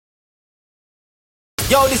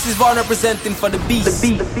Yo, this is Vaughn representing for the beast.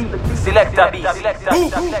 Selecta beast.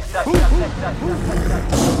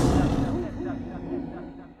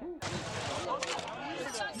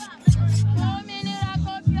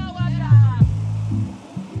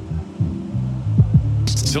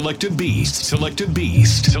 Selected beast. Selected beast. Selected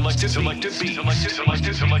beast. Selected beast. Selected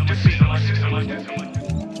beast.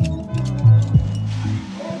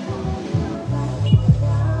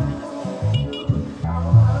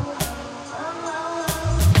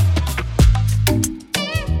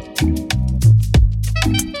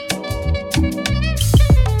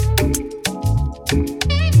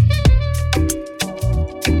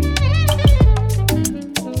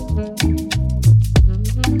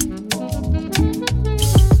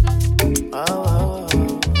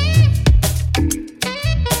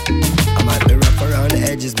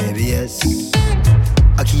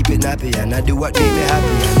 And I do what make me happy,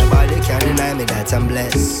 and nobody can deny me that I'm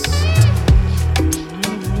blessed.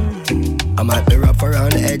 I might be rough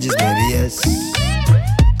around the edges, maybe yes.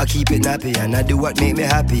 I keep it nappy, and I do what make me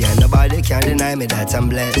happy, and nobody can deny me that I'm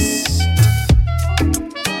blessed.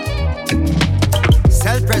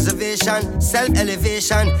 Self-preservation,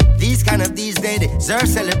 self-elevation. These days deserve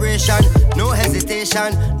celebration. No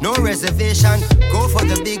hesitation, no reservation. Go for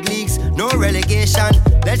the big leagues, no relegation.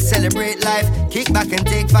 Let's celebrate life, kick back and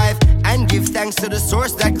take 5. And give thanks to the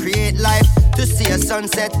source that create life. To see a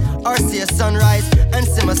sunset or see a sunrise, and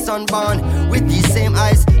see my son born with these same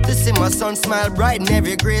eyes. To see my son smile bright in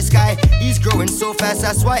every grey sky. He's growing so fast,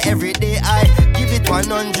 that's why every day I give it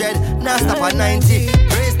 100, now stop at 90.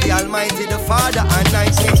 Praise the Almighty, the Father and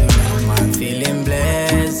 90. I'm feeling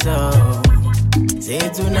blessed, oh. Say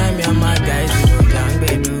tonight me and my guys we go down,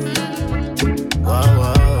 baby. Whoa,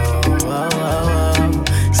 whoa, whoa, whoa, whoa.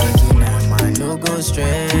 Say tonight man no go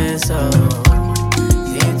stress, oh.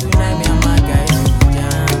 Say tonight me and my guys we go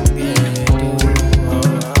down, baby.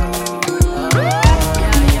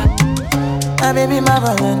 My baby, my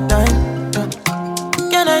Valentine.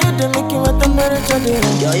 Can I you to make you what the miracle did?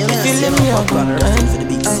 If you leave me a good time,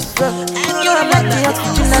 I swear. You're like the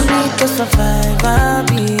oxygen I need to survive, I'll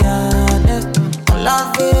be honest. I'm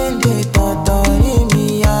loving the thought of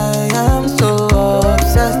me, I am so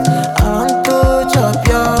obsessed. I want to chop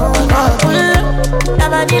your heart.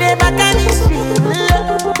 Never did it back and it's real.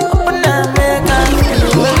 Open up, make us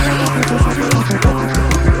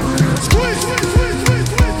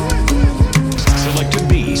Selected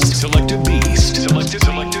beast. Selected beast. Selected beast.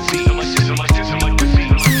 Selected beast.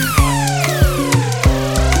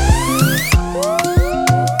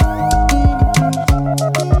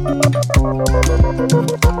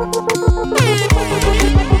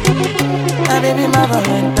 Baby, my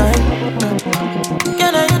Valentine.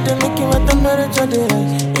 Can I you to make you what the miracle did?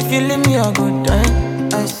 If you leave me a good time,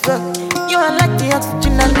 I swear. You are like the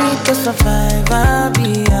oxygen I need to survive, I'll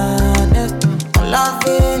be honest. I'm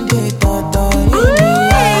loving the thought of me,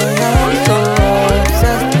 I am so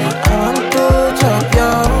obsessed. I want to chop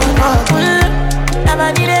your heart. Never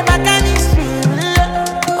did it back and it's real.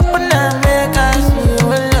 Open up, make us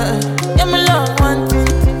feel. Yeah, my love one thing.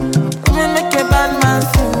 We make a bad man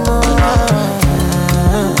sing.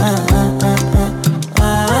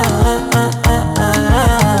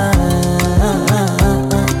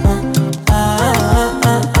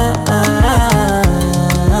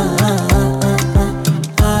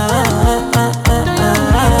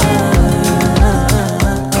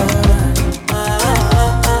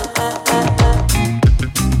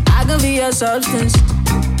 Substance.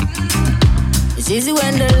 It's easy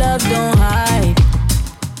when the love don't hide.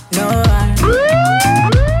 No hide.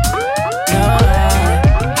 No hide.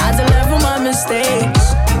 I had to learn from my mistakes.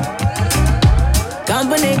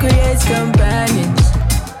 Company creates companions.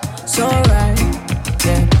 So right.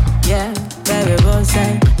 Yeah, yeah. Baby, both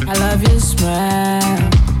say I love your smile.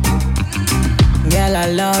 Girl, I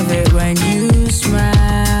love it when you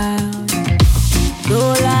smile. Do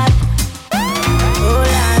like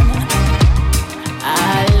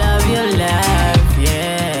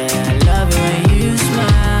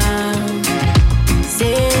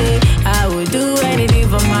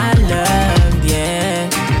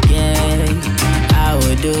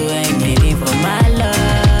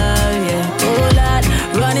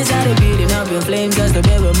flames just to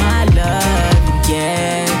be with my love,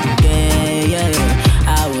 yeah, yeah, yeah.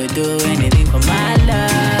 I would do anything for my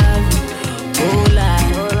love, oh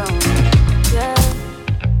Lord, yeah.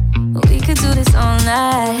 We could do this all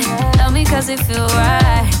night, love me cause it feel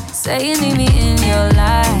right. Say you need me in your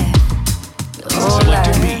life,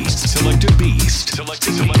 Selected beast, selected beast,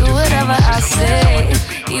 selected beast. Do whatever I say,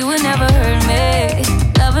 you would never hurt me.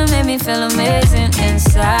 Loving made me feel amazing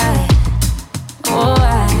inside, oh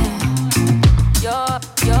I.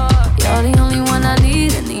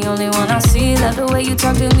 love the way you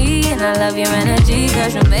talk to me, and I love your energy,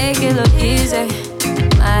 cause you make it look easy.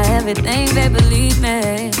 My everything, babe, believe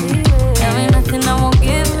me. There ain't nothing I won't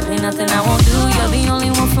give, there ain't nothing I won't do. You're the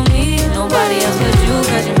only one for me, nobody else but you,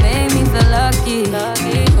 cause you made me feel lucky.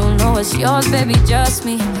 You know it's yours, baby, just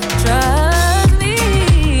me. Trust me,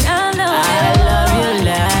 I know. I love your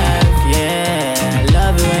laugh, yeah. I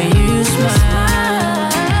love it when you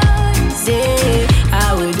smile. Say,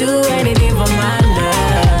 I would do anything for my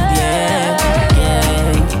love, yeah,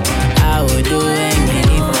 yeah. I would do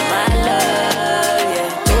anything for my love,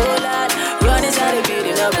 yeah. Oh Lord, run inside the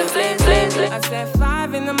building up in flames, flames, flames. I said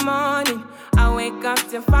 5 in the morning, I wake up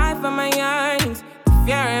to 5 for my yearnings. The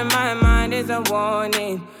fear in my mind is a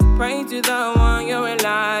warning. Pray to the one you're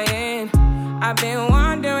relying. I've been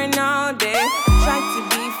wandering all day, tried to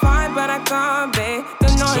be fine, but I can't be. The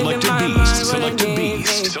noise in my mind Select a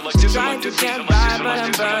beast. Tried to get by, but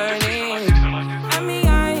I'm burning. I'm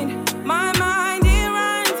behind, my mind it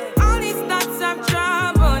runs. All these thoughts have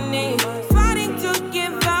troubled me. Fighting to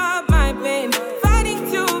give up my pain, fighting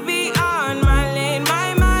to be on my lane.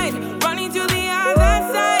 My mind running to the other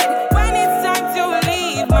side. When it's time to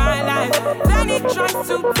leave my life, then it tries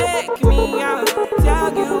to take me out.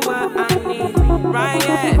 Tell you what I need, right?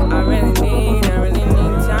 Yeah, I really need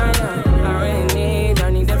time. I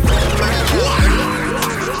need a friend.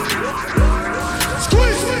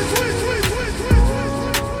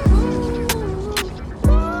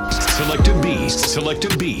 Select a beast. Select a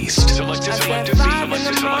beast. Select a beast. 5 in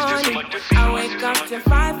the morning, I wake up to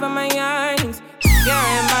 5 for my yearnings. Fear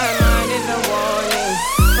in my mind is a warning.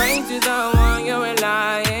 Praying to the one you're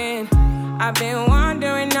relying. I've been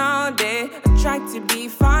wandering all day. I tried to be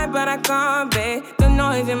fine, but I can't be. The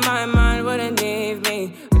noise in my mind wouldn't leave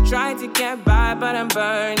me. I tried to get by, but I'm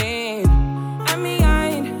burning. I'm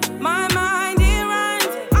behind, my mind it runs.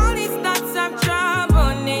 All these thoughts have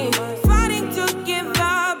troubled me. Fighting to give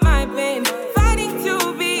up my pain, fighting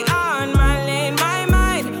to be on my lane. My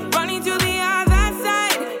mind running to the other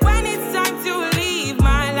side. When it's time to leave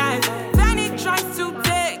my life, then it tries to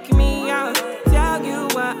take me out. Tell you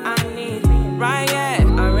what I need, right? Yeah,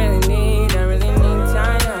 I really need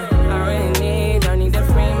time. I need a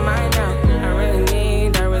free mind now. I really need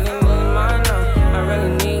mine now.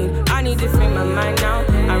 I need to free my mind now.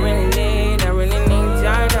 I really need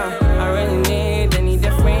time now. I need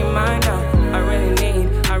to free mind now. I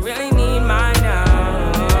really need mine now.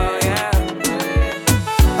 Yeah.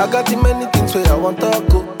 I got too many things where I want to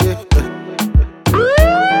go. Yeah.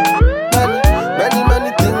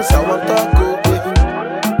 Many things I want to go. Yeah.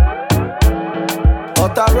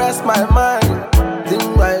 But I rest my mind. Think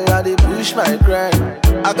while I dey push my grind.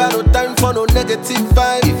 I got no time for no negative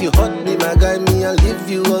vibe. If you hurt me, my guy, me I'll leave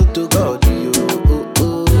you all to God. You.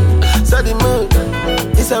 Set the mood,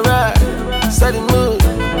 it's alright. Set the mood,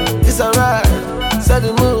 it's alright. Set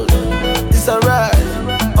the mood, it's alright.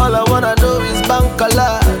 All I wanna know is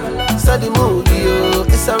bankala. Set the mood, yo,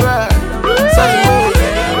 it's alright. Set the mood,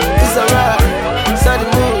 it's alright. Set the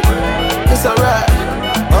mood, it's alright.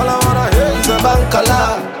 All I wanna hear is a bankala.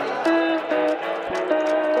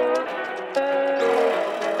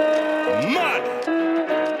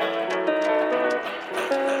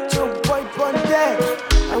 Joeboy on deck.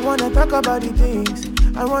 I wanna talk about the things.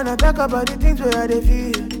 I wanna talk about the things where they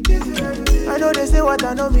feel. I know they say what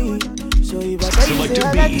I know me. So if I tell you say I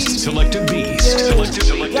like it, Select a beast.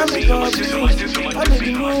 Select a beast. got me confused. I'm in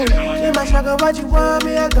the mood. In my shaka, what you want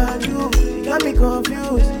me, I got you. Got me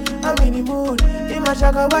confused. I'm in the mood. In my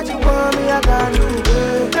shaka, what you want me, I got you.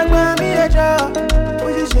 Like want me a job.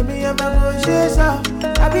 Position me, I'm a good chaser.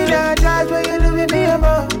 I be that jazz when you do with me, I'm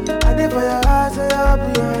a. I did for your heart, so I'll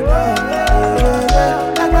be your love.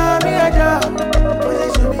 Like want me a job.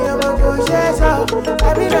 Position me, I'm a good chaser.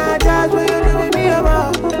 I be that jazz when you do with me, I'm a.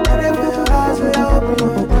 I did for your heart, so I'll be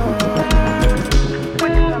your love.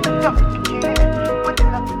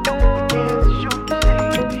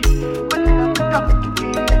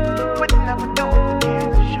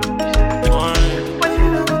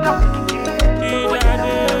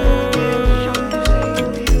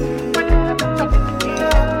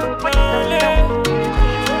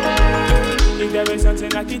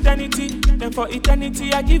 Something like eternity, then for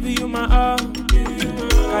eternity I give you my all.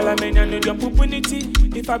 Calamania no jump opportunity.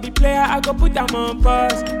 If I be player, I go put them on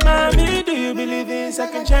pause. Mommy, do you believe in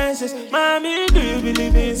second chances? Mommy, do you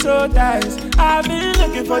believe in soul ties? I've been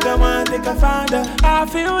looking for the one, think I found her. I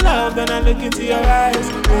feel love when I look into your eyes.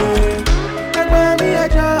 Like mommy a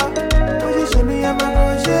job, position me, I'm a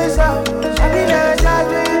good chaser. I be that jazz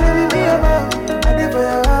when you do with me, I'm a. I did for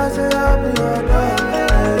your house, so I'll be your dog.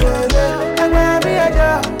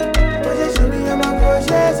 Position me, I'm a good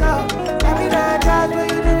chaser. I be that jazz when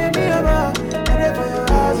you do with me, I'm a.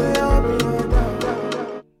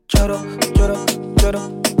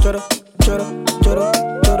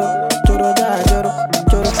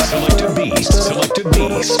 Selecta Beast. Selecta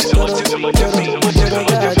Beast. Selecta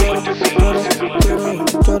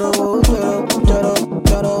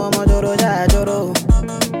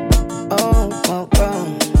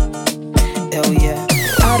Hell yeah.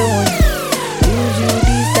 I don't want lose you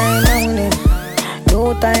this time, I want it. No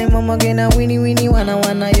time, I'm gonna winnie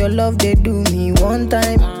wanna your love, they do me one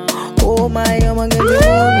time. Oh my, I'm gonna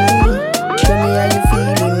hold me. Show me how you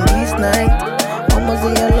feeling this night. Almost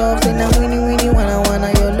say your love, say now winnie wanna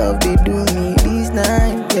your love, they do me this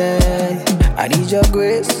night, yeah. I need your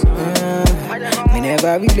grace, me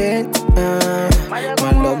never relent,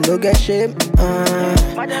 my love no get shame,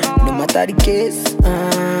 no matter the case,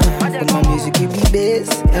 but my music give me bass,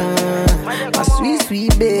 my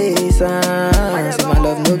sweet bass, so my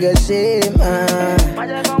love no get shame,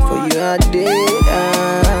 for you all day,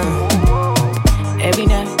 every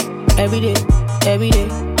night, every day,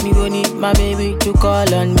 me gon' need my baby to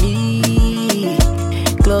call on me,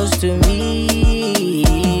 close to me,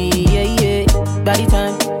 yeah. By the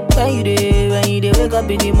time when you dey wake up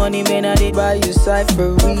in the morning, man, I dey buy you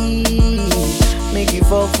cyphery, make you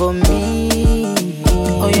fall for me.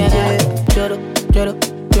 Oh yeah, choro,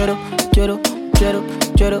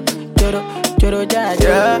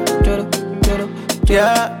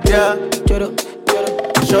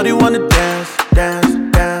 Shorty wanna dance.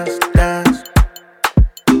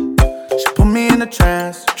 She put me in a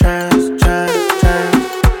trance.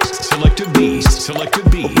 Selecta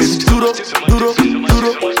Beast. Duro,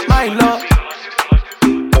 my love.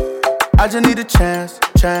 I just need a chance.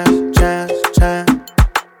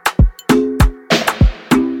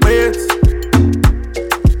 Wait.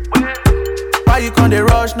 Why you can't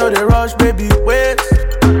rush? No, they rush, baby, wait.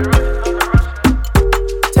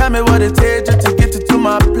 Tell me what it takes just to get you to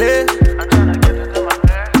my place.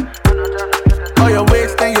 All your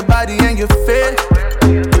waist and your body and your face,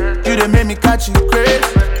 you done made me catch you crazy.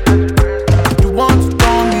 You want to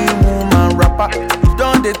call me woman rapper, you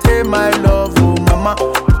don't they take my love, oh mama.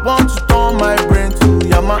 You want to turn my brain to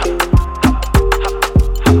yama.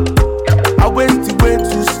 I waist the way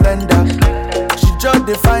too slender, she just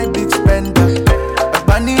define big spender. Like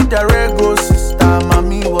I need a rego sister,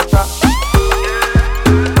 mommy water.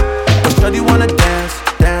 Shorty wanna dance.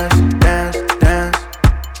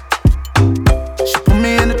 She put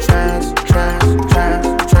me in a trance.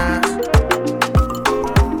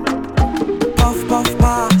 Puff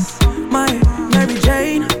pass, my Mary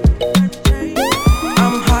Jane.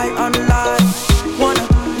 I'm high on life, wanna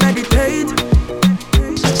meditate.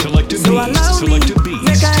 Selecta So allow me,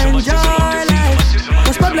 make I enjoy life.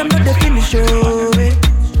 Cause problem not the finish, oh eh.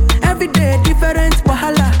 Every day different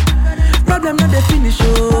wahala. Problem not the finish,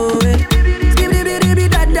 oh eh.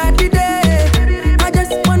 I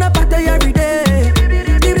just wanna party every day.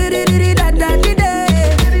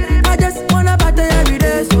 I just wanna party every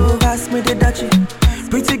day. So pass me the dachi.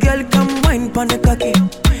 Pretty girl, come wine pon the cocky.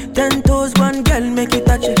 10 toes, one girl, make it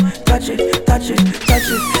touch it. Pass me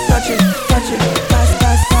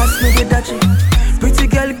the dachi. Pretty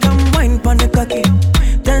girl, come wine pon the cocky.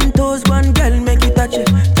 10 toes, one girl, make it touch it.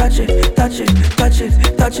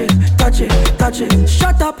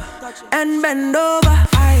 Shut up and bend over.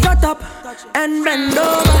 Shut up and bend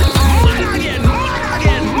over.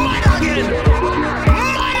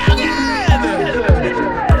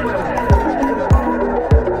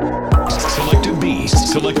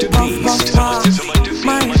 Selecta Beast.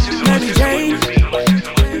 My Mary Jane.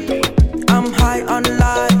 I'm high on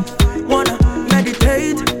life, wanna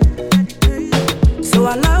meditate. So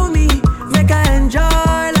allow me, make I enjoy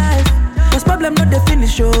life. Cause problem not the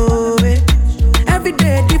finish, oh eh. Every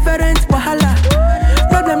day different wahala.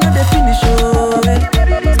 Problem not the finish, oh eh.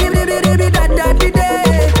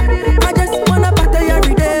 I just wanna party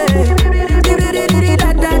every day.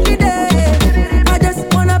 I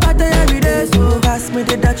just wanna party every day. So pass me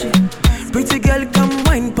the dachi. Pretty girl, come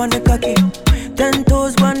wine pon the cocky. 10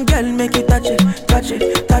 toes, one girl, make it touch it. Pass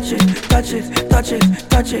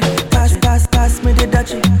me the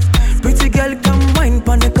dachi. Pretty girl, come wine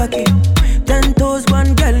pon the cocky. 10 toes,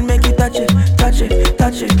 one girl, make it touch it.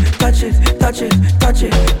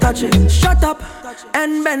 Shut up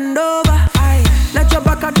and bend over. Let your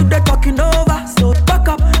back do the talking over. So back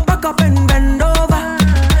up and bend over.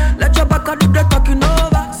 Let your back do the talking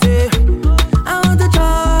over. Say, I want to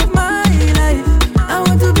chop my life. I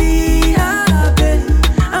want to be happy.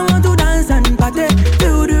 I want to dance and party.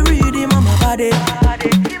 Feel the rhythm of my body. I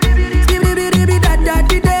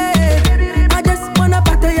just wanna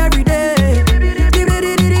party every day.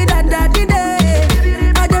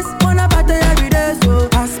 I just wanna party every day. So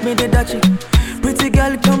pass me the dachi. Pretty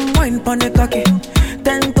girl, come wine pon the cocky.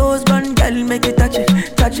 10 toes, one girl, make it touch it.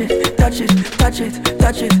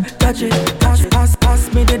 touch it.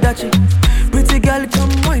 Pass me the touch it. Pretty girl,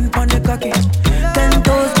 come wine pon the cocky. 10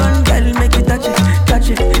 toes, one girl, make it touch it.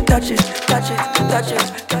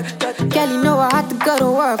 Girl, you know I had to go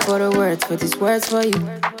to work for the words, for these words for you.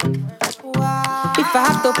 If I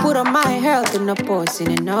have to put on my health in the post,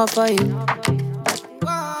 enough for you.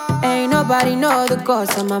 Ain't nobody know the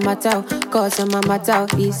cause of my matter.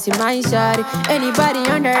 It's in my shawty. Anybody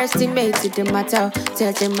underestimated the matter,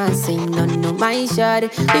 tell them I say no, my shawty.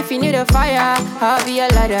 If you need a fire, I'll be a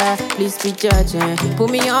ladder. Please be judging, put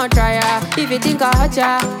me on trial. If you think I hurt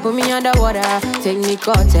ya, put me underwater. Take me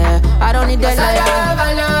cutter, I don't need the liar.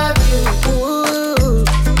 I love you. Ooh,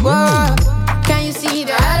 whoa. Can you see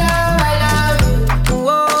that? I love you.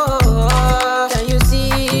 Whoa. Can you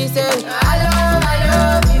see? Say, I love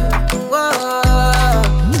you.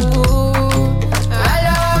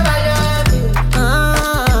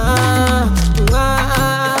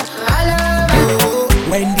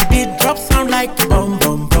 Like the bum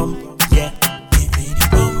bum bum, yeah. Give me the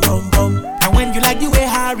bum bum bum. And when you like the way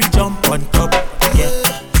Harry jump on top, yeah.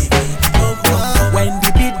 Give me the bum bum bum. When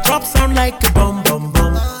the beat drops, sound like the bum bum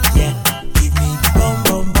bum, yeah. Give me the bum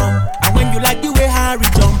bum bum. And when you like the way Harry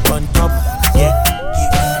jump on top, yeah.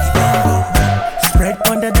 Give me the bum bum bum. Spread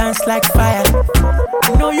on the dance like fire.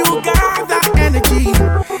 You know you got that energy.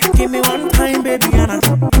 Give me one time, baby, Anna.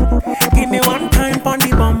 Give me one time on the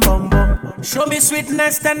bum bum bum. Show me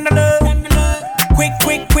sweetness and the love.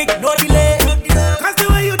 Quick, no delay. Cause the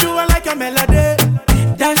way you do, I like your melody.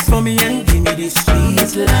 Dance for me and give me this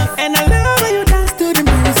sweet love. And I love how you dance to the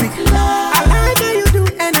music. I like how you do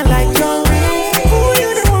and I like your way. Ooh, you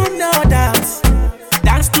the one, no dance.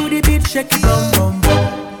 Dance to the beat, shake it, bum, bum,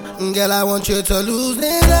 bum. Girl, I want you to loosen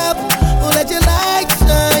it up. Let your light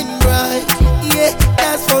shine bright. Yeah,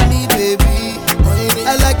 that's for me, baby.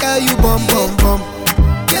 I like how you bum, bum, bum.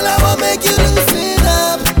 Girl, I wanna make you loosen it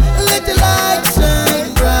up. Let the light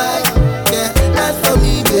shine bright. Yeah, that's for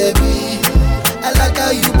me, baby. I like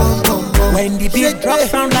how you bum bum bum. When the beat drops,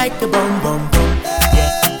 sound like the bum bum bum.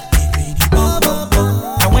 Yeah, give me the bum bum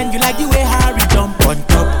bum. And when you like the way Harry jump on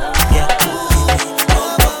top, yeah.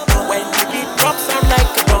 When the beat drops, sound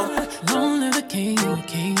like the bum. Long live the king,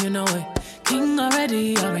 you know it. King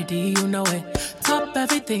already, you know it. Top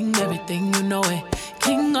everything, you know it.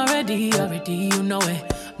 King already, you know it.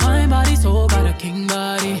 My body so got a king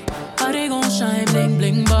body. Body gon' shine, bling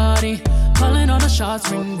bling body. Calling all the shots,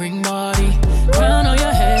 ring body. Crown on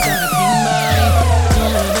your head, got a king body. You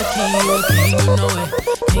know the king, you know it.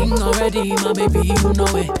 King already, my baby, you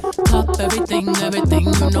know it. Top everything,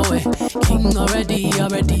 you know it. King already,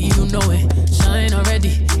 you know it. Shine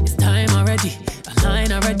already, it's time already.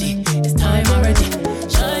 Align already, it's time already.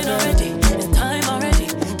 Shine already, it's time already.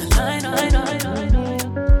 Align.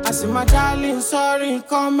 I say my darling, sorry,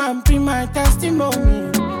 come and be my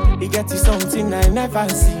testimony. You get to something I never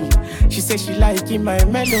see. She say she liking my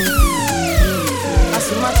melody. I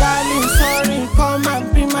say my darling, sorry, come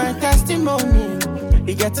and be my testimony.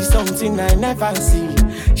 You get to something I never see.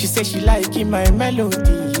 She say she liking my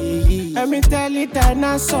melody. Let me tell it that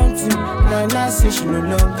not something. Now say she no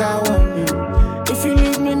longer want me. If you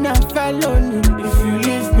leave me, not felony. If you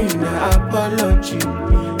leave me, not apology.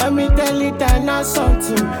 Let me tell it that not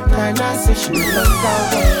something. Now say she no longer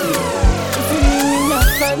want me. If you leave me, not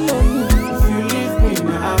felony. If you leave me,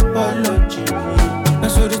 not apology.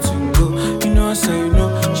 That's what the thing go. You know I say you know.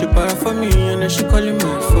 She para for me and then she calling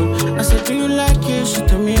my phone. I said, do you like it? She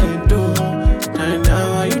told me I do.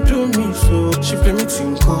 Now how you do me so? She play me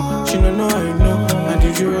tinko. She don't know I know. I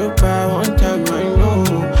did you real bad one time I know.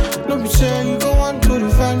 Don't be saying you go on to the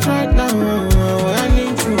fans right now. I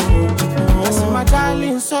need you. I said, my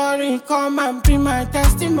darling, sorry, come and be my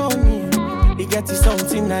testimony. You get to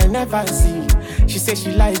something I never see. She said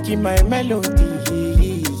she liking my melody.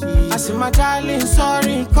 I said, my darling,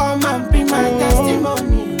 sorry, come and be my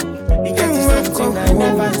testimony. You get to something I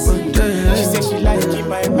never see. She said she liking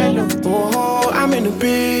my melody. Oh, I'm in a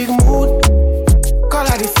big mood. Call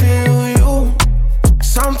I feel you.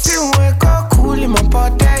 Something wake up cool in my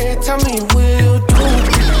body. Tell me will do.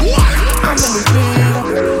 I'm in a big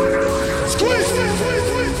mood.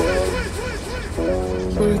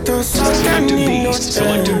 Select a beast,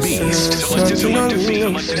 select a beast, select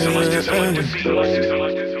a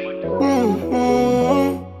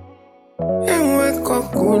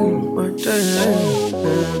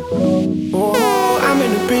Oh, I'm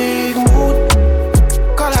in a big mood.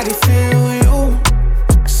 Call I feel you.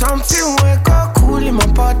 Something wake up cool in my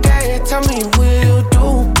body. Tell me will do.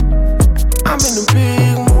 I'm in a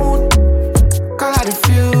big mood. Call I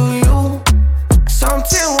feel you.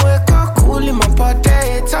 Something wake up cool in my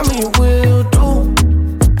body. Tell me will do.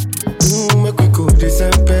 Make we go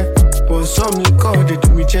December. But some liquor, they do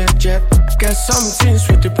me jet. Get something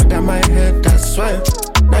sweet, they put on my head, I swear.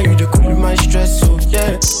 Now you the cool my stress, so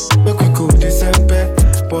yeah. Make we go December.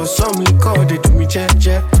 But some liquor, they do me jet.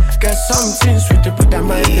 Get something sweet, they put on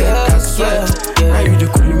my head, I swear. Now you the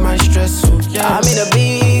cool my stress, so yeah. I'm in a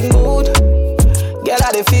big mood, girl,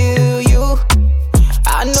 I dey feel you.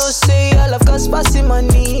 I know say all of cost passing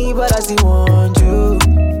money, but I still want you.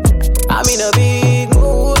 I'm in a big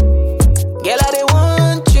mood, girl, I dey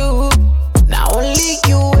want you. Now only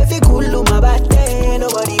you, if you cool on my bad day,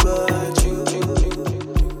 nobody but you.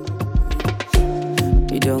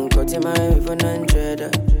 You don't cut in my iPhone 100.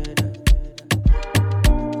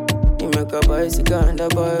 You make a bicycle and a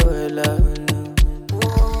boy well up.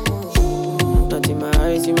 Not in my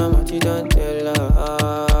eyes, in my mouth, you don't tell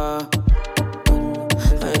her.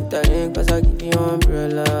 I ain't telling cause I give you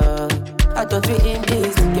umbrella. I thought we in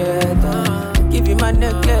this together. Give you my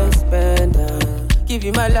necklace, pendant. Give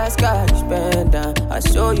you my last cash, pendant. I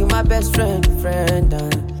show you my best friend.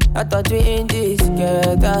 I thought we in this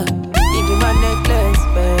together. Give you my necklace,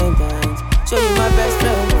 pendant. Show you my best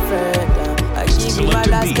friend. I give you my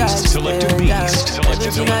last cash, pendant.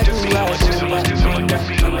 Everything I do, I do.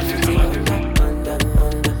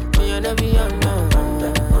 You're never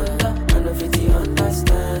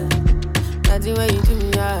understand. That's the way you do me,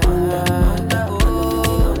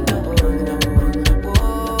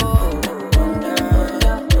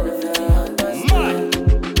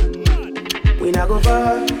 We not go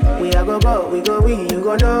far, we a go, we go win, you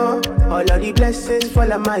go know. All of the blessings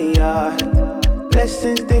fall on my yard.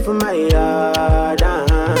 Blessings stay for my yard,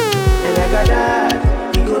 And like I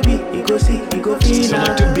died, you go be, you go see, you go feel.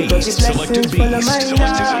 Selecta Beast, Selecta Beast.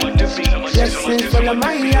 Blessings fall on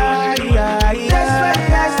my yard, That's why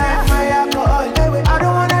I set my alcohol. I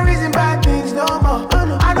don't wanna reason bad things no more.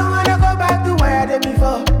 I don't wanna go back to where I did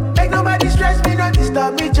before. Make nobody stress me, not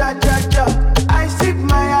disturb me, cha. I sip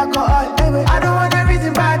my alcohol. I don't wanna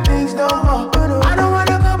reason bad things no more. I don't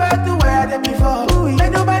wanna go back to where I did before.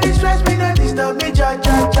 Make nobody stress me, not disturb me, cha.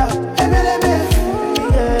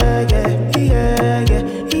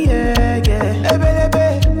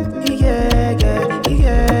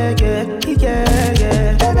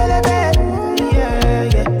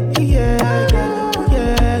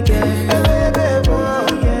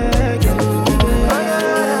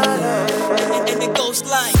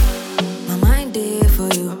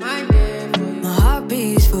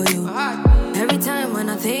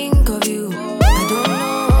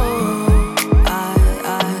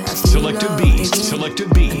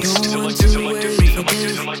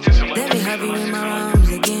 Let me have you in my arms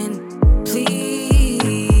again,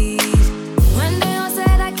 please. When they all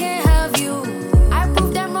said I can't have you, I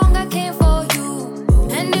proved them wrong, I came for you.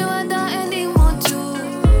 And you were the ending one too.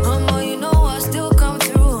 You know I still come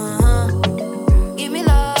through, Give me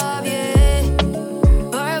love, yeah.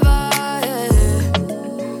 Forever, yeah.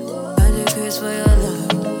 I do curse for your love.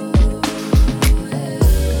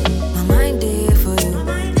 My mind there for you.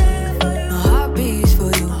 My heart beats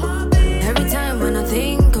for you. Every time when I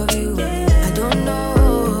think of you, I don't know.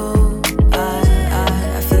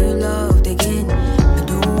 I feel loved again. I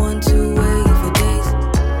don't want to wait for days.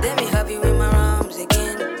 Let me have you in my arms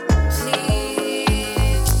again, please.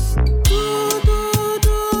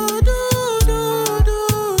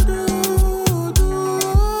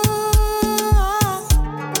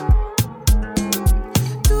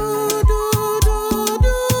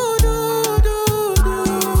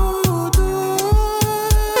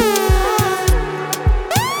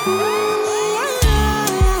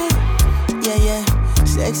 Yeah.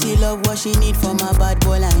 Sexy love, what she need from a bad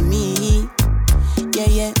boy like me.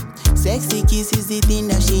 Yeah. Sexy kiss is the thing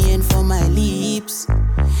that she ain't for my lips.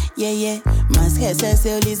 Yeah. My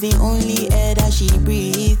cell is the only air that she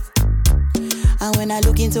breathes. And when I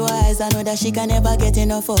look into her eyes, I know that she can never get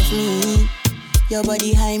enough of me. Your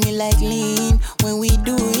body high me like lean. When we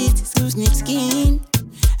do it, snip skin.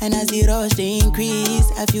 And as the rush they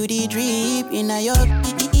increase, I feel the drip in your.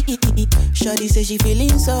 Shorty say she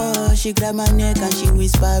feeling so. She grab my neck and she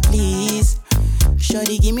whisper, please.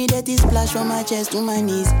 Shorty give me that splash from my chest to my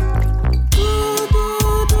knees.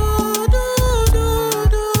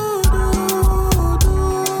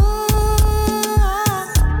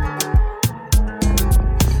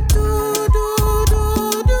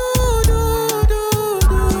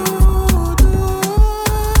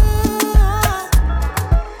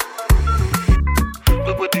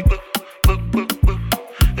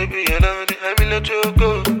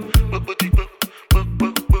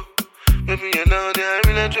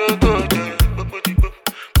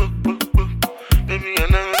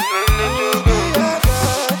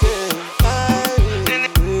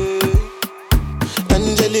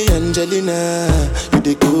 Angelina. You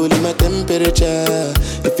the cool in my temperature.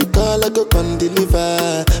 If you call, I go come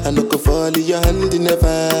deliver. I no go fall in your hand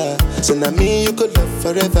never. So now me you could love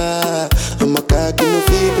forever. I'm a cocky no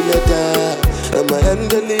feel letter. I'm my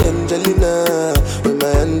Angelina. With my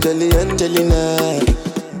Angelina.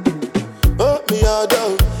 Oh, me all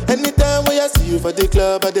down. Anytime when I see you for the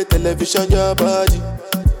club or the television, your body.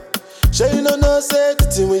 Sure you know say the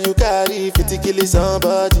thing when you carry 50 kill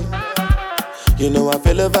somebody. You know I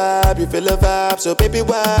feel a vibe, you feel a vibe, so baby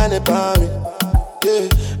whine about me. Yeah,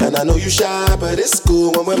 and I know you shy, but it's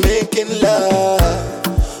cool when we're making love.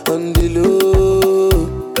 On the low,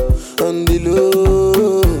 on the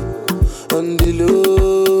low, on the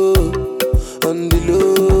low, on the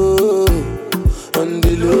low, on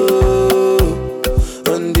the low,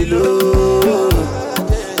 on the low,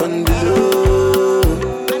 on the low,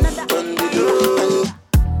 on the low.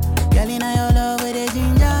 Girl, in your love with the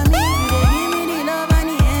ginger me, you dey give me the love and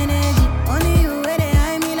the energy. Only you where they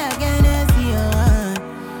hide me like Hennessy,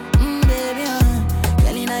 baby,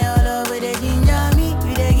 Girl, in your love with the ginger me,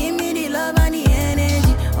 you dey give me the love and the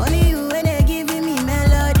energy. Only you where they giving me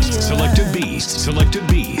melody. Selected beast, selected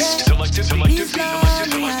beast, selected beast,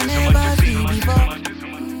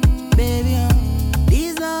 baby,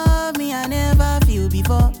 this love me I never feel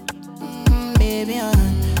before, baby,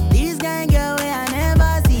 this kind girl way I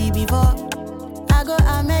never see before. I go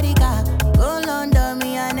America, go London,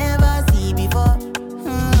 me I never see before,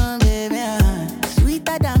 baby,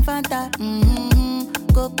 sweeter than Fanta,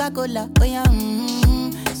 Coca-Cola, oh yeah,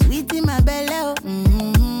 sweet in my belly, oh,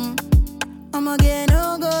 I'ma get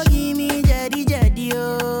no go give me jetty,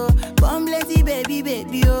 oh, come blessy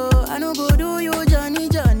baby, oh, I no go do you Johnny,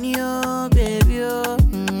 oh, baby, oh,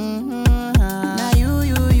 now you,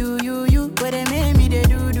 what they make me they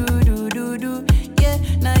do, yeah,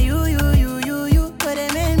 now you, what they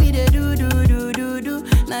make me they do,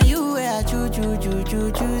 now you where I choose,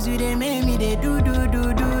 you they make me they do, I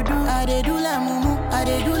they do la mumu, I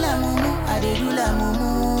they do la mumu, I they do la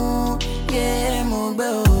mumu, yeah,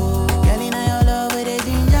 mugbo. Girl, in your love where they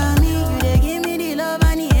ginger me, you they give me the love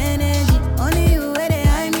and the energy. Only you where they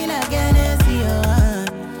hide me like Hennessy,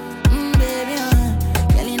 baby,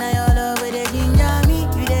 Girl, in your love where they ginger me,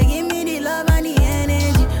 you they give me the love and the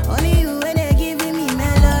energy. Only you where they giving me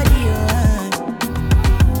melody,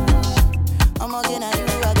 I'm again at you,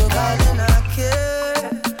 I go calling.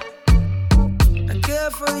 I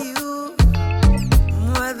care for you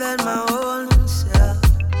more than my own self.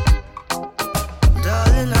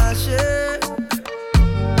 Darling, I'll share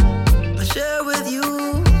with you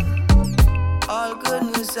all good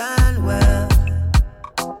news and well.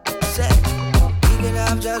 Say, we can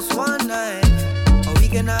have just one night, or we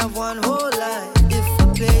can have one whole life if we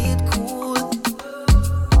play it cool.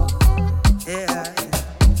 Yeah,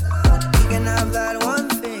 we can have that one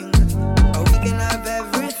thing, or we can have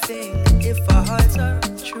everything if our hearts are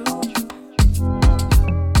true.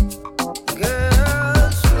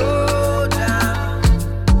 Girl, slow down.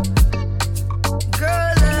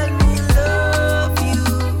 Girl, let me love you.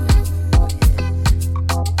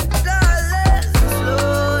 Darling,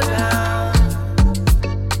 slow down.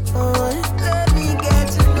 Let me get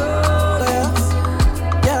to know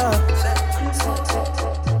you.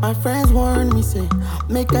 My friends warn me, say,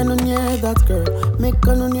 make I no near that girl, make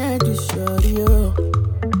I no near this shorty, oh.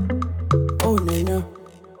 Oh, no.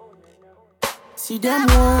 See them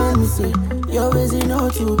warn me, say, your ways is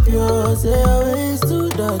not too pure, say your ways too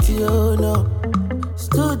dirty, oh no, it's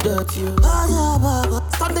too dirty, oh.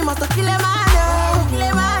 Something must have kill a man,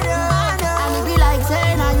 and it be like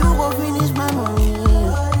saying, now you go finish my money.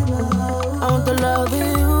 I want to love you.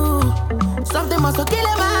 Something must have kill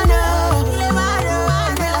a man,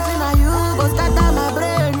 scatter my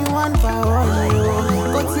brain, you want power.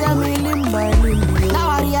 But see me limb by limb. Now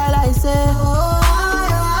I realize, say,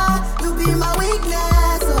 you be my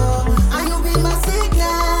weakness, and you be my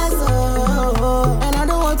sickness, and I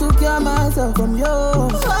don't want to cure myself from you.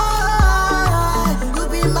 You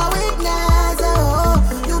be my weakness,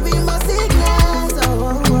 you be my sickness,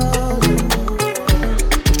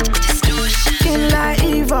 Skin like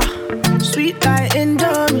Eva, sweet like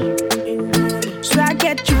Indomie. So I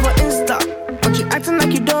get you for Insta, but you acting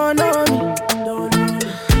like you don't know me.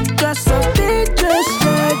 Just so dangerous,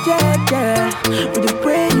 yeah. With the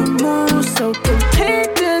way you move, so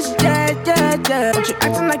contagious, yeah. But you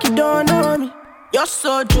acting like you don't know me. You're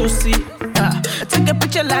so juicy, I take a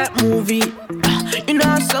picture like movie. You know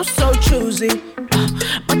I'm so choosy,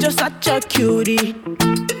 but you're such a cutie.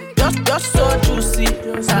 You're so juicy,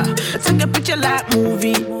 I take a picture like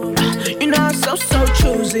movie. You know I'm so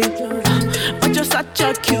choosy, but you're such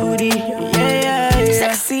a cutie. Yeah.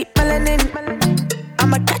 Sexy melanin,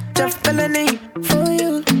 I'ma catch a felony for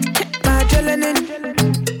you. My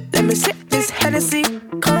adrenaline. Let me sip this Hennessy.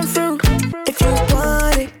 Come through. If you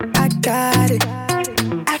want it, I got it.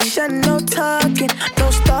 Action, no talking,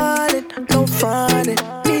 no stalling, no fronting.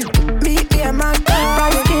 Me and my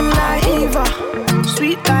girl, skin like Eva,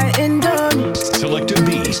 sweet like Indomie. Selecta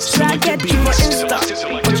Beast. Should I get you on Insta?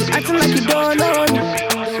 But you acting like you don't know me.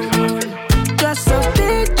 Just so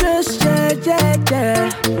dangerous, yeah.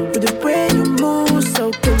 With the way you move,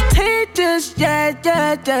 so contagious,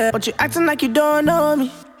 yeah. But you acting like you don't know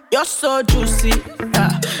me. You're so juicy,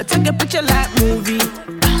 I take a picture like movie.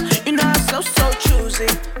 You know I'm so choosy,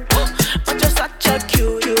 but you're such a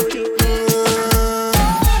cute.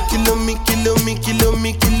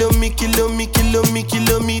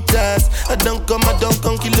 Kilometers. I don't come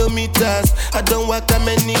kilometers. I don't walk that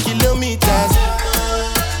many kilometers.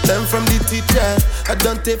 Learn from the teacher. I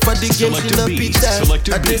don't take for the game, she no pitas.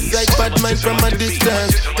 I just like bad mind from a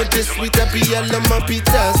distance. But this sweet happy, I love my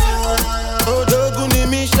pitas. Oh, Doguni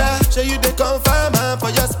Misha, show you the confirm for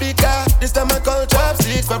your speaker. This time I call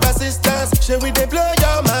chopsticks for assistance. Show we they blow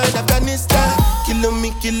your mind, Afghanistan.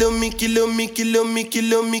 Kilometers.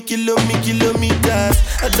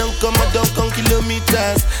 I don't come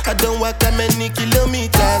kilometers. I don't walk that many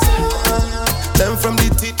kilometers. Learn from the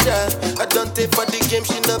teacher. I don't take for the game,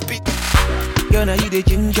 she no beat. Yo, now you the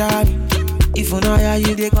ginger. If you know how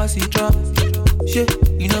you the cause it drop. Shit,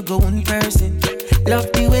 you know go one person.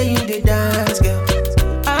 Love the way you the dance, girl.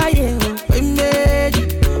 I am we made you.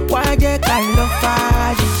 Why you kind of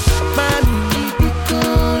fire? Mommy, be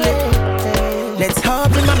cool. Let's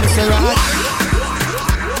hop in my Maserati.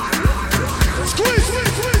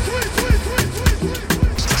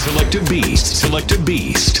 Selecta Beast. Selecta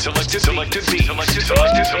Beast. Selecta Beast.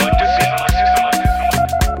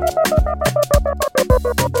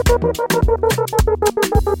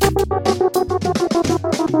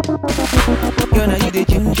 Yo, now you the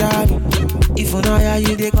ginger. If you know how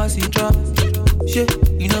you the cause it drop. Shit,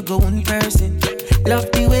 you know go one person. Love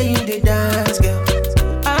the way you the dance, girl.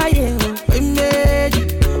 I am we made you.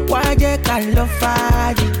 Why you kind of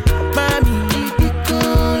fire? Mommy, be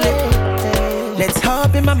cool. Let's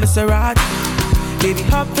hop in my Maserati. Baby,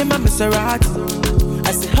 hop in my Maserati.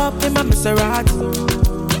 I say hop in my Maserati.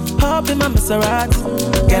 Hop in my Maserati.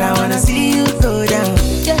 Girl, I wanna see you go down.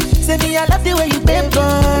 Yeah, say me I love the way you bend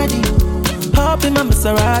body. Hop in my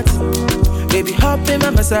Maserati. Baby, hop in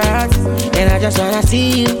my Maserati. And I just wanna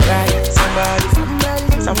see you right.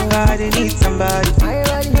 Somebody needs somebody.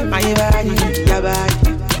 My body needs your body.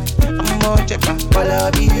 I'm more check out all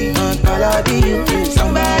of you.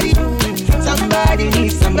 Somebody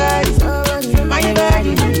needs somebody. My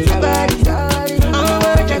body needs your body. I'm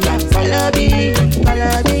more check out all of you.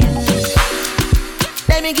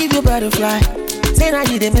 Let me give you butterfly. Say now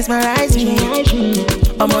you they mesmerize me.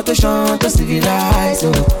 I'm out to show to civilize.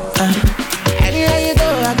 Anywhere you go,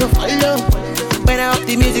 I go follow. When I up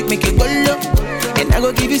the music, make it go low. And I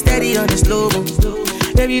go give you steady on the slow mo.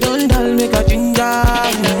 Baby, don't dull, make a ginger.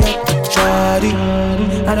 Shawty,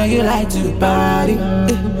 I know you like to party.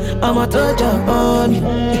 I'm out to jump on me.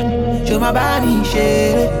 Show my body,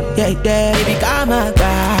 shake it. Yeah, baby, come my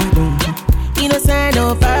God. You know, sign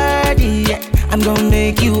no party. I'm gonna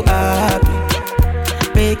make you happy.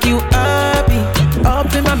 Make you happy.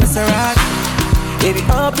 Up in my Maserati. Baby,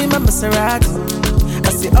 up in my Maserati. I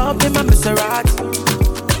say up in my Maserati.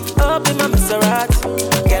 Up in my Maserati.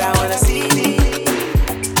 Girl, I wanna see you.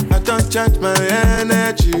 I don't charge my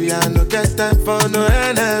energy. I no get time for no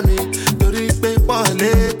enemy. To repay one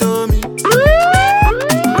to me.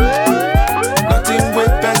 Nothing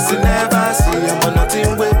with person never see. I'm on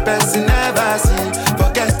nothing with person never see.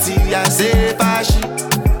 Forget it, I say bashi.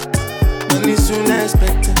 Money soon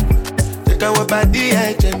expected. Take our body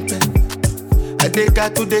and jump. I take her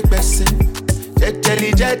to the person.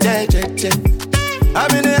 Jelly.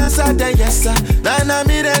 I'm in the answer, then yes sir. Then I'm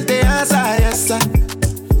in the answer, yes sir.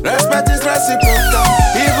 Respect is reciprocal,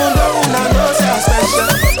 even though I know you're special.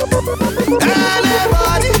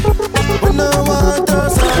 Anybody, we no want to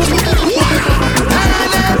search.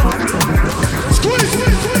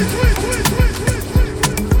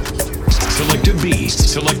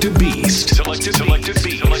 Selecta Beast.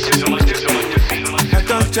 I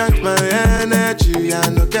don't charge my energy. I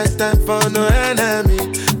no get time for no enemy.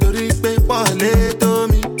 To repay one to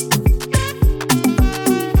me.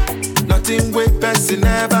 Nothing with person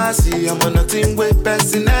never see. I'm on nothing with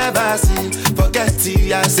person never see. Forget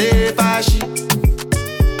it, I say bashi.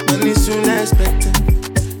 Money soon expected.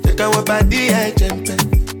 Take our body and jump.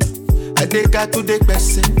 I take her to the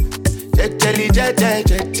person. Jelly.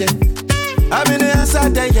 I'm in the answer,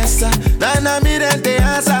 then yes sir. Then I'm in the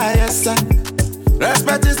answer, yes sir.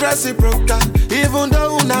 Respect is reciprocal, even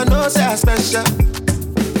though una know say I special.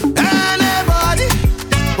 Anybody,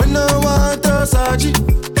 we no want to surgery.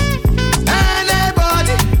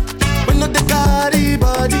 Anybody, we no the carry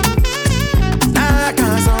body. I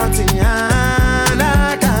can't something, I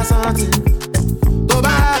can't something. To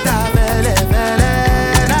bata vele vele,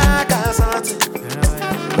 I can't something.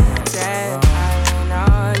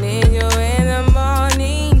 I need you in the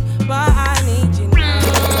morning, but I need you now.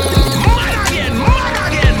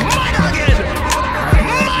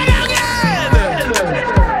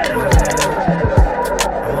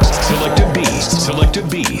 Selective beast, selective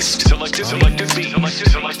beast, selective beast, selective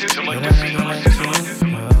beast.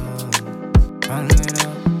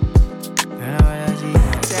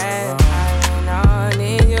 I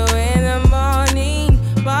need you in the morning,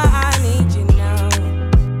 but I need you now.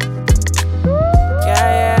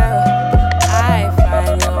 Yeah, I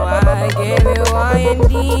find you, I give you all you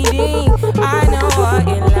need. I know what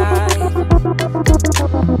you like.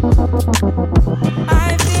 I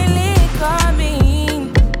feel it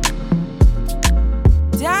coming.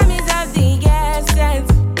 Time is of the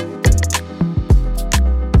essence.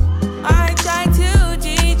 I try to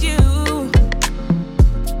teach you,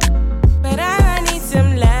 but I need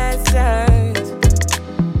some lessons.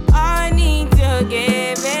 I need to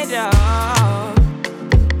give it up.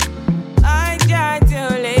 I try to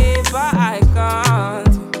live, but I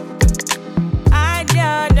can't. I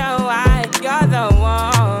don't know why you're the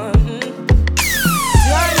one.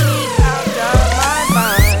 You're me out of my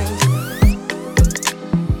mind.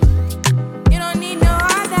 You don't need no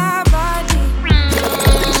other body.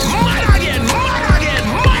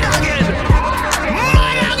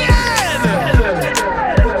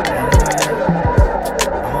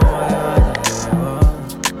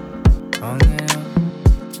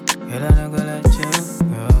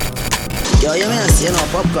 Yo, you mean see no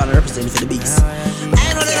popcorn representing for the beast. I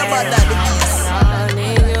know that about that, the beast. I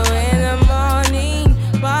need you in the morning,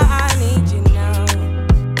 but I need you now.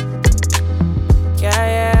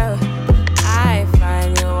 Yeah, I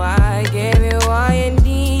find you, I give you all you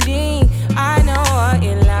need. I know what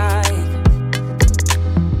you like.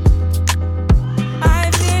 I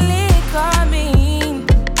feel it coming.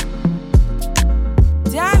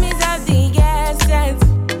 Time is of the essence.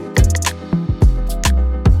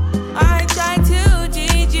 I try to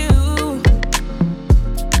teach you,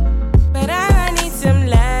 but I need some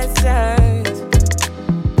lessons.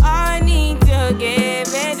 I need to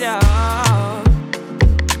give it up.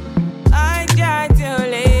 I try to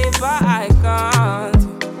live, but I can't.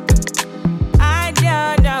 I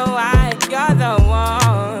don't know why you're the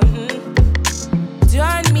one.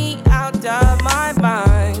 Turn me out of my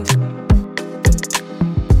mind.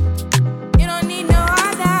 You don't need no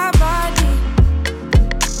other body.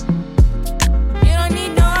 You don't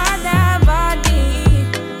need no other body.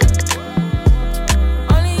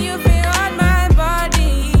 Only you feel on my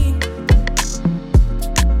body.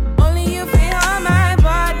 Only you feel on my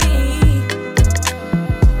body.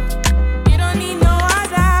 You don't need no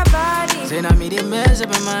other body. Say now me they mess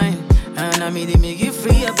up your mind, and now me they make you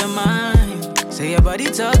free up your mind. Say your body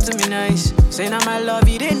talk to me nice. Say now my love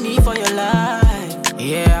you didn't need for your life.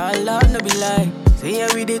 Yeah, our love no be lie. Say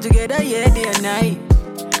yeah we did together, yeah, day and night.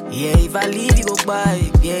 Yeah, if I leave you go by.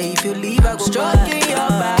 Yeah, if you leave I go stroking your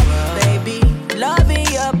body, baby. Loving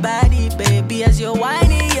your body, baby. As you're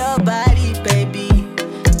whining your body, baby.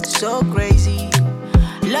 So crazy.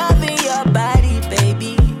 Loving your body,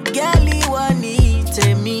 baby. Girl, you want need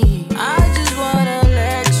to me. I just wanna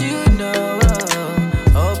let you know.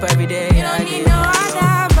 Hope every day You don't need no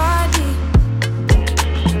other body.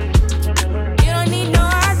 You don't need no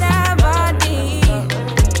other body.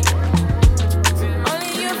 Only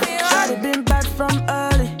you feel. Shawty been bad from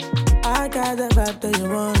early. I got the vibe that you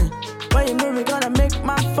wanted. When you move me, gonna make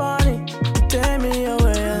my funny. Take me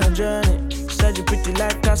away on a journey. Said you pretty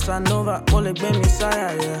like Casanova. Ole be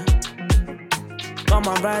Messiah, yeah. Come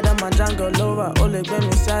on, ride on my Django Lover. Ole be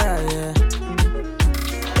Messiah, yeah.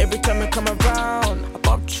 Every time you come around, I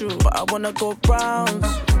pop you, but I wanna go rounds.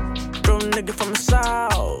 Bro, nigga from the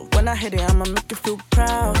south. When I hit it, I'ma make you feel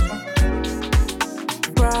proud.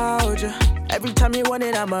 Proud, yeah. Every time you want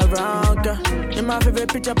it, I'm around, girl. In my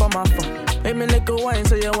favorite picture on my phone. Make me lick a wine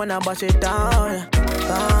so you wanna bust it down, yeah.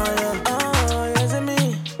 Down, yeah. Oh, yes, it's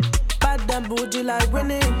me. Bad and bougie like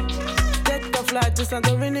Winnie. Take a flight to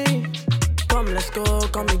Santorini. Come, let's go,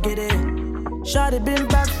 come and get it. Shawty been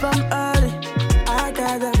back from early. I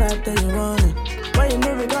got that vibe that you wanted. When you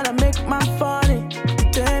move, it gonna make my funny.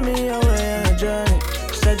 Take me away on a journey.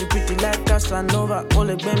 Said you pretty like Casanova.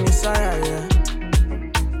 Ole be Messiah, yeah.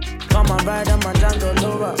 Come on, ride on my Django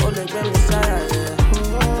Lover. Ole be Messiah, yeah.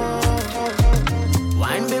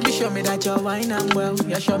 Wine, baby, show me that you're wine and well.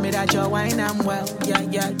 Yeah, show me that you're wine and well. Yeah,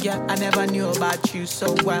 yeah, yeah. I never knew about you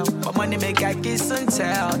so well, but money make I kiss and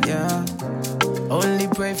tell. Yeah. Only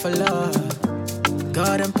pray for love,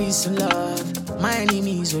 God and peace and love. My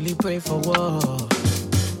enemies only pray for war.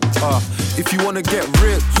 If you wanna get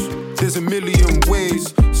rich, there's a million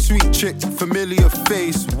ways. Sweet chick, familiar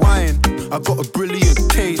face. Wine, I got a brilliant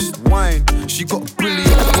taste. Wine, she got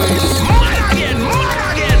brilliant ways.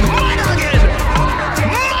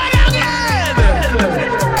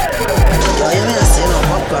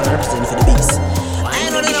 Representing for the beast. I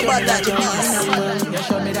ain't know nothing about that, yeah,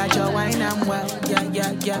 show me that you're wine and well. Yeah,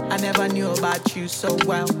 yeah, yeah. I never knew about you so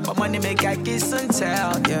well, but money make I kiss and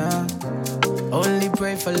tell. Yeah. Only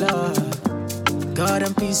pray for love, God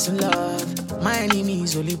and peace and love. My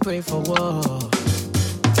enemies only pray for war.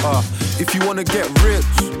 If you wanna get rich,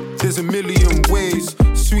 there's a million ways.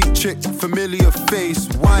 Sweet chick, familiar face.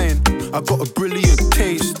 Wine, I got a brilliant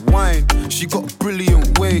taste. Wine, she got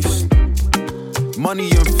brilliant waist.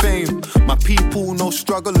 Money and fame, my people no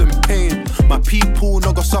struggle and pain. My people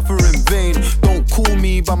no go suffer in vain. Don't call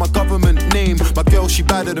me by my government name. My girl she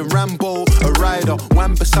badder than Rambo, a rider.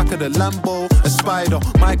 Wan-Bissaka the Lambo, a spider.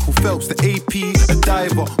 Michael Phelps the AP, a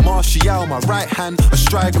diver. Martial my right hand, a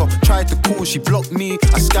striker. Tried to call, she blocked me,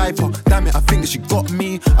 I Skype her. Damn it, I think that she got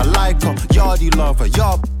me, I like her. Yardie lover,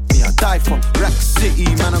 yard me, I die for. Rack City,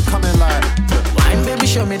 man, I'm coming like. Wine, baby,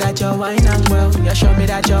 show me that you're wine and well. Yeah, show me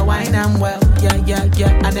that you're wine and well. Yeah, yeah,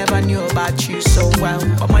 yeah. I never knew about you so well,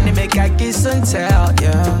 but money make I kiss and tell.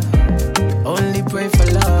 Yeah. Only pray for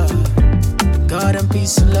love, God and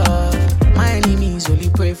peace and love. My enemies only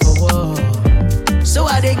pray for war. So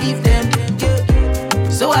I they give them, yeah.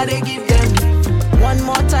 So I they give them. One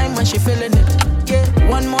more time when she feeling it, yeah.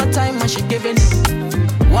 One more time when she giving it.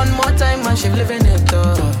 One more time when she living it,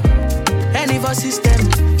 Any of our system,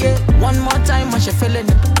 yeah. One more time when she feeling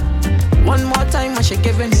it. One more time when she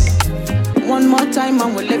giving it. One more time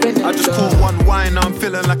when we're living it. I just caught one wine, I'm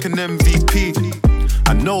feeling like an MVP.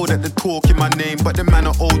 I know that they're talking my name, but the man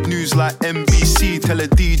are old news like NBC. Tell a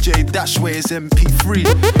DJ dash where it's MP3.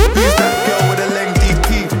 Who's that girl with a leng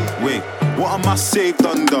DP? Wait, what am I saved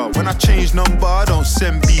under? When I change number, I don't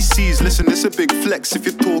send BCs. Listen, it's a big flex if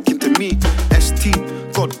you're talking to me. ST,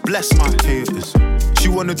 God bless my haters. She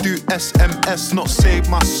wanna do SMS, not save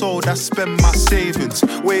my soul, that's spend my savings.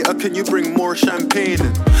 Waiter, can you bring more champagne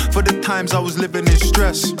in? For the times I was living in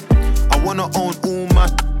stress, I wanna own all my,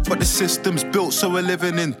 but the system's built so we're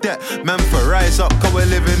living in debt. Man, for rise up, cause we're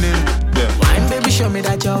living in debt. Wine, baby, show me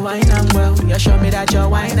that you're wine and well. Yeah, show me that you're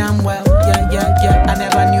wine and well. Yeah, yeah, yeah. I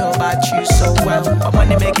never knew about you so well, but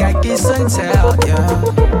money make I kiss and tell. Yeah.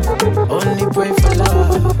 Only pray for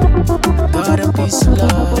love, God and peace and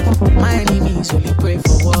love. My enemies only pray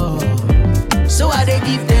for war. So I they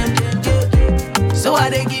give them, yeah. So I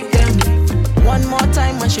they give them. One more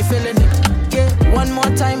time when she feeling it, yeah. One more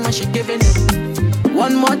time when she giving it.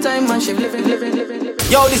 One more time when she living.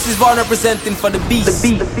 Yo, this is Von representing for the beast.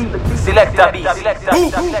 Selecta beast.